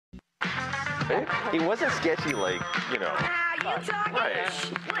It wasn't sketchy like, you know. You talking?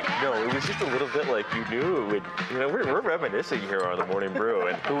 Right. No, it was just a little bit like you knew it would. You know, we're reminiscing here on the Morning Brew,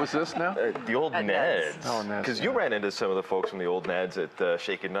 and Who was this now? the old Neds. Oh, Neds. Because you ran into some of the folks from the old Neds at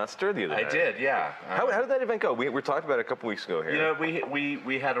Shake and Not Stir the other night. I did, yeah. How did that event go? We were talking about it a couple weeks ago here. You know,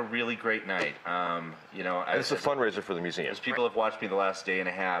 we had a really great night. You know, and it's a fundraiser for the museum. As people have watched me the last day and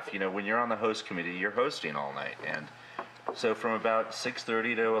a half, you know, when you're on the host committee, you're hosting all night, and so from about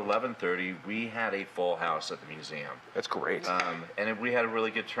 6:30 to 11:30, we had a full house at the museum. That's great. And we had a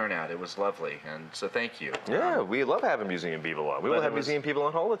really good turnout. It was lovely, and so thank you. Yeah, we love having museum people on. We will have museum people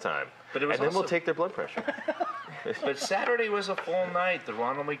on all the time. But it was and then we'll take their blood pressure. But Saturday was a full night. The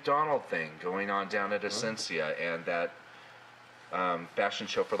Ronald McDonald thing going on down at Essentia, and that fashion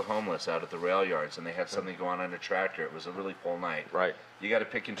show for the homeless out at the rail yards, and they had something going on a tractor. It was a really full night. Right. You got to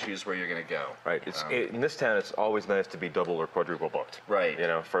pick and choose where you're going to go. Right. In this town, it's always nice to be double or quadruple booked. Right. You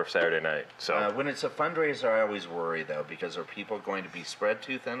know, for a Saturday night. So when it's a fundraiser, I always worry though, because are people going to be spread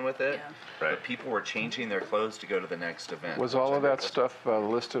too thin with it? Yeah. Right. But people were changing their clothes to go to the next event. Was all of that stuff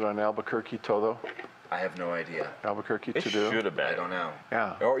listed on Albuquerque Todo? I have no idea. Albuquerque it To Do? should have been. I don't know.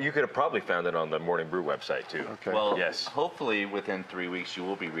 Yeah. Or you could have probably found it on the Morning Brew website too. Okay. Well, yes. Hopefully within 3 weeks you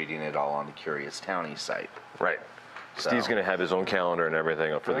will be reading it all on the Curious Townie site. Right. So. Steve's going to have his own calendar and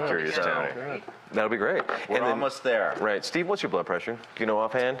everything up for the Curious so- Town. Good. That'll be great. We're And then- almost there. Right. Steve, what's your blood pressure? Do you know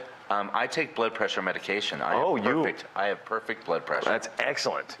offhand? I take blood pressure medication. I have perfect blood pressure. That's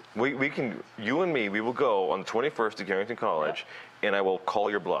excellent. We can, you and me, we will go on the 21st to Carrington College, and I will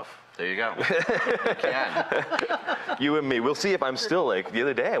call your bluff. There you go. You can. You and me. We'll see if I'm still like, the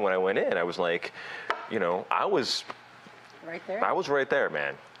other day when I went in, I was like, you know, I was Right there. right there,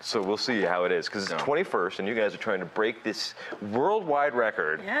 man. So we'll see how it is, because it's No. 21st, and you guys are trying to break this worldwide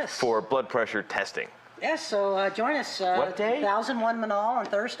record Yes. for blood pressure testing. Yes, so join us. What day? 1001 Manal on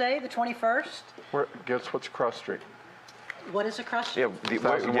Thursday, the 21st. Guess what's cross street? What is across the Yeah, street?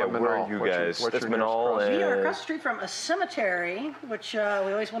 where Manal. are you What's your- guys? what's That's your nearest Manal cross- We are and... across the street from a cemetery, which we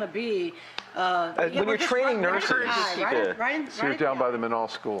always want to be. when you're training nurses, So you're down by the Manal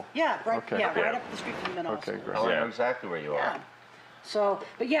School? Yeah, right. Okay. Yeah, Yeah. right up the street from the Manal Okay, School. great. Oh, I Yeah. know exactly where you are. Yeah. So,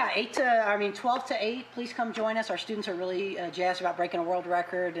 but yeah, 12 to 8, please come join us. Our students are really jazzed about breaking a world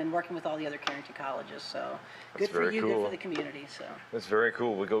record and working with all the other Carrington colleges. So, good for very you, cool. good for the community. So, That's very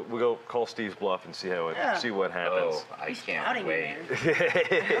cool. We go call Steve's bluff and see what happens. Oh, I He's can't outing you, wait.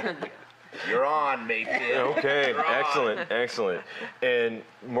 man. You're on, Mayfield. Okay, You're on. excellent. And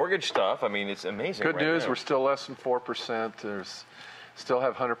mortgage stuff, I mean, it's amazing. Good right news, now. we're still less than 4%. Still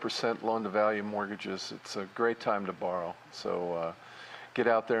have 100% loan-to-value mortgages. It's a great time to borrow. So get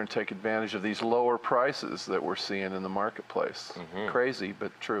out there and take advantage of these lower prices that we're seeing in the marketplace. Crazy,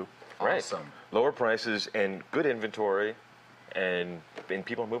 but true. Right. Awesome. Lower prices and good inventory, and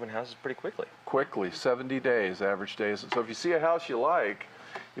people are moving houses pretty quickly. Quickly, 70 days, average days. So if you see a house you like,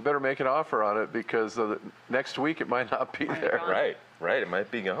 you better make an offer on it, because next week it might not be there. Right. It might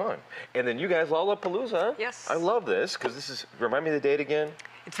be gone. And then you guys, Lollapalooza. Yes. I love this, because this is, remind me of the date again.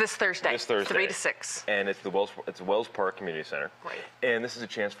 It's this Thursday. This Thursday. 3 to 6. And it's the Wells Park Community Center. Right. And this is a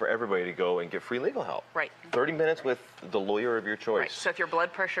chance for everybody to go and get free legal help. Right. 30 minutes with the lawyer of your choice. Right. So if your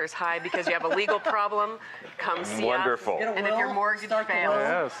blood pressure is high because you have a legal problem, come see Wonderful. us. Get a And if your will, mortgage start the fails, will.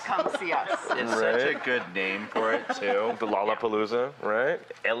 Yes. come see us. It's such a good name for it, too. The Lollapalooza, right?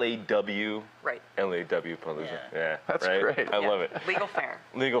 LAW. Right. LAW Palooza. Yeah. That's right? great. I Yeah. love it. Legal fair.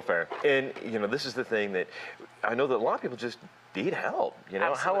 Legal fair. And, this is the thing that I know that a lot of people just need help.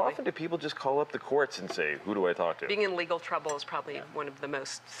 How Absolutely. often do people just call up the courts and say, who do I talk to? Being in legal trouble is probably one of the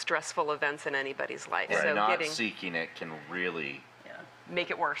most stressful events in anybody's life. And So not seeking it can really,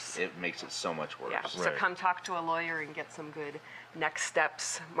 make it worse. it makes it so much worse. Yeah. So Right. come talk to a lawyer and get some good next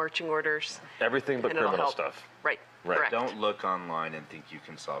steps, marching orders. Everything but and it'll criminal help. stuff. Right. Right. Correct. Don't look online and think you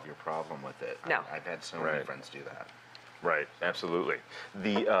can solve your problem with it. No. I've had so many Right. friends do that. Right. Absolutely.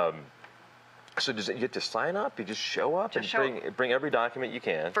 So does it, you have to sign up? You just show up Just and bring every document you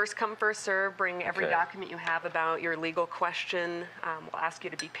can? First come, first serve. Bring every Okay. document you have about your legal question. We'll ask you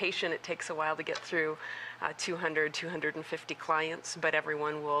to be patient. It takes a while to get through 250 clients, but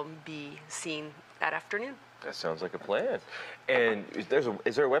everyone will be seen that afternoon. That sounds like a plan. And is there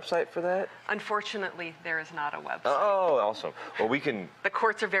a website for that? Unfortunately, there is not a website. Oh, awesome. Well, we can. The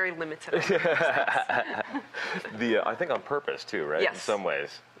courts are very limited. On websites. I think on purpose too, right? In Yes. some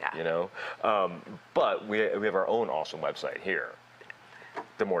ways. Yeah. But we have our own awesome website here,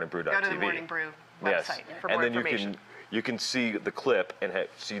 themorningbrew.tv. Go to the Morning Brew Yes. website for And more then information. you can see the clip and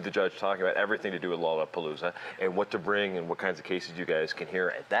see the judge talking about everything to do with Lollapalooza and what to bring and what kinds of cases you guys can hear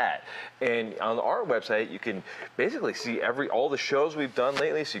at that. And on our website, you can basically see all the shows we've done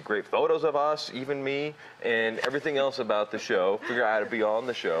lately, see great photos of us, even me, and everything else about the show, figure out how to be on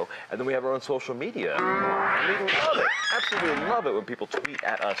the show. And then we have our own social media. We love it, absolutely love it when people tweet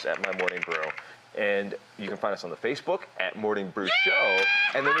at us at My Morning Brew. And you can find us on the Facebook at Morning Brew Show.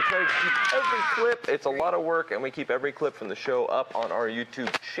 And then we try to keep every clip, it's a lot of work, and we keep every clip from the show up on our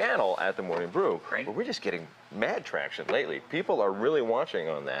YouTube channel at The Morning Brew. Great. But we're just getting mad traction lately. People are really watching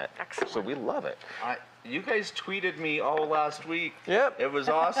on that. Excellent. So we love it. You guys tweeted me all last week. Yep. It was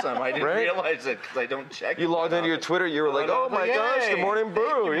awesome. I didn't Right? realize it because I don't check. You logged into your Twitter, you were like, oh my gosh, The Morning Brew,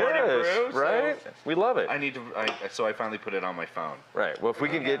 Thank you, Morning yes, Brew. right? So We love it. I need to. So I finally put it on my phone. Right. Well, if we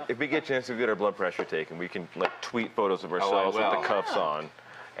get a chance to get our blood pressure taken, we can like tweet photos of ourselves with will. the cuffs on,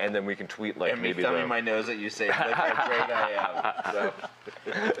 and then we can tweet like And me maybe thumbing my nose at you saying, look how great I am. So,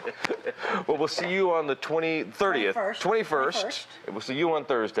 Well, we'll see you on the 30th, 21st. We'll see you on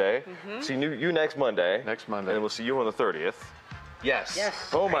Thursday. See you next Monday. Next Monday. And we'll see you on the 30th. yes. Yes.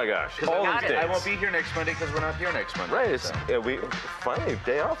 Oh my gosh! All got these it. days. I won't be here next Monday because we're not here next Monday. Right. It's so. we finally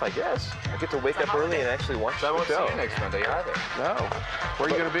day off, I guess. I get to wake up early and actually watch So I the won't show. see you next Monday either. No. Where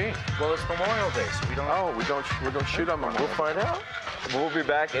are you going to be? Well, it's Memorial Day, so we don't. Oh, we don't shoot on We'll Memorial. find out. We'll be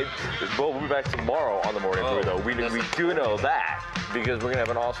back. We'll be back tomorrow on the Morning Brew, though. We do know that because we're gonna have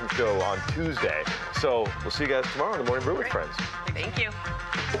an awesome show on Tuesday. So we'll see you guys tomorrow on the Morning Brew with friends. Thank you.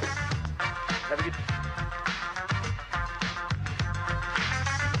 Have a good.